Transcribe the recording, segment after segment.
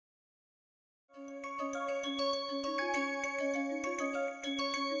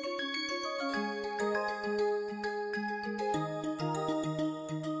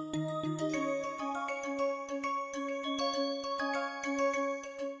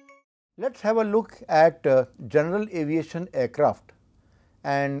Let us have a look at general aviation aircraft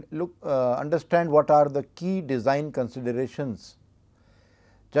and understand what are the key design considerations.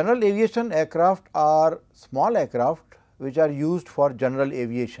 General aviation aircraft are small aircraft which are used for general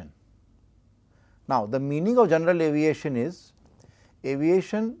aviation. Now, the meaning of general aviation is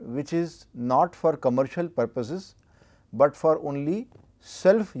aviation which is not for commercial purposes, but for only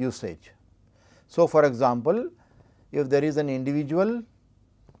self usage. So, for example, if there is an individual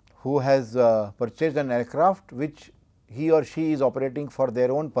who has purchased an aircraft which he or she is operating for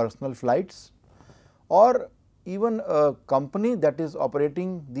their own personal flights, or even a company that is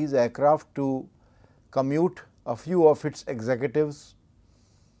operating these aircraft to commute a few of its executives,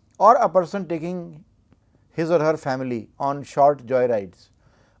 or a person taking his or her family on short joyrides.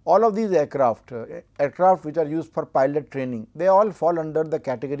 All of these aircraft which are used for pilot training, they all fall under the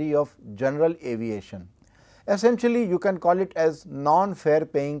category of general aviation. Essentially, you can call it as non-fare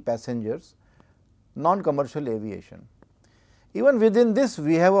paying passengers, non-commercial aviation. Even within this,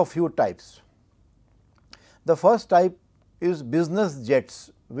 we have a few types. The first type is business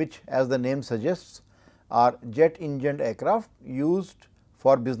jets, which, as the name suggests, are jet engined aircraft used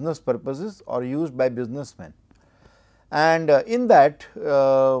for business purposes or used by businessmen. And in that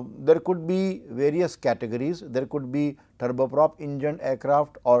there could be various categories. There could be turboprop engined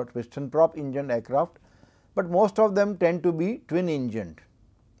aircraft or piston prop engined aircraft, but most of them tend to be twin engined.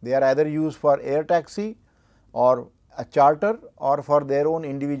 They are either used for air taxi or a charter or for their own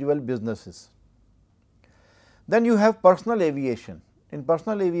individual businesses. Then you have personal aviation. In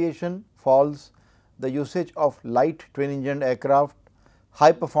personal aviation falls the usage of light twin engined aircraft,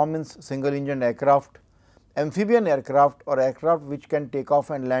 high performance single engined aircraft, amphibian aircraft or aircraft which can take off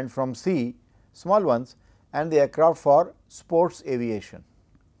and land from sea, small ones, and the aircraft for sports aviation.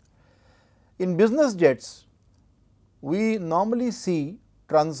 In business jets, we normally see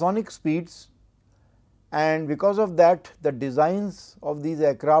transonic speeds, and because of that the designs of these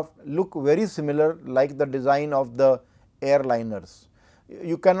aircraft look very similar like the design of the airliners.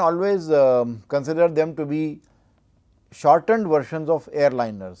 You can always consider them to be shortened versions of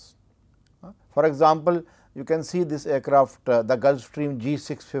airliners. For example, you can see this aircraft, the Gulfstream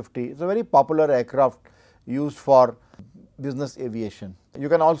G650. It is a very popular aircraft used for business aviation. You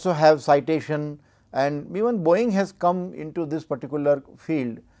can also have Citation, and even Boeing has come into this particular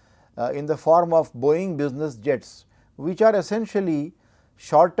field in the form of Boeing business jets, which are essentially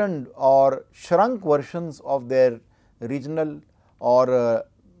shortened or shrunk versions of their regional or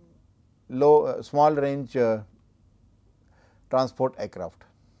small range transport aircraft.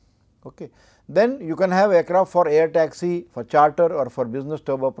 Okay. Then you can have aircraft for air taxi, for charter or for business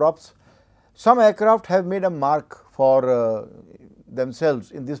turboprops. Some aircraft have made a mark for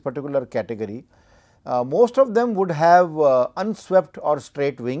themselves in this particular category. Most of them would have unswept or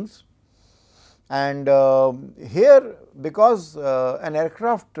straight wings, and here, because an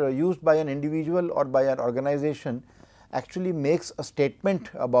aircraft used by an individual or by an organization actually makes a statement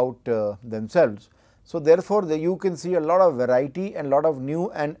about themselves. So, therefore, you can see a lot of variety and lot of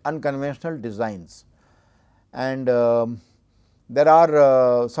new and unconventional designs, and there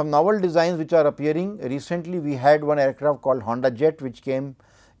are some novel designs which are appearing. Recently, we had one aircraft called Honda Jet which came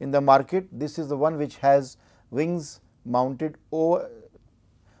in the market. This is the one which has wings mounted over,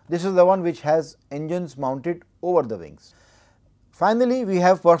 this is the one which has engines mounted over the wings. Finally, we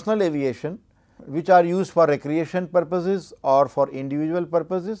have personal aviation which are used for recreation purposes or for individual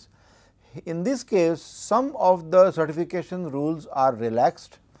purposes. In this case, some of the certification rules are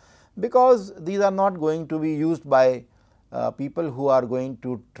relaxed, because these are not going to be used by people who are going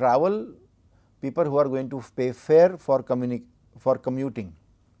to travel, people who are going to pay fare for commuting.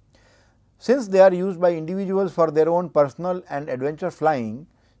 Since they are used by individuals for their own personal and adventure flying,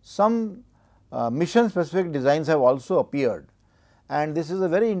 some mission specific designs have also appeared, and this is a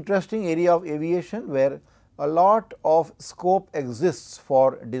very interesting area of aviation where a lot of scope exists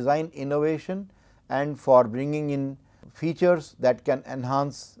for design innovation and for bringing in features that can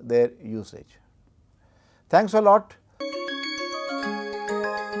enhance their usage. Thanks a lot.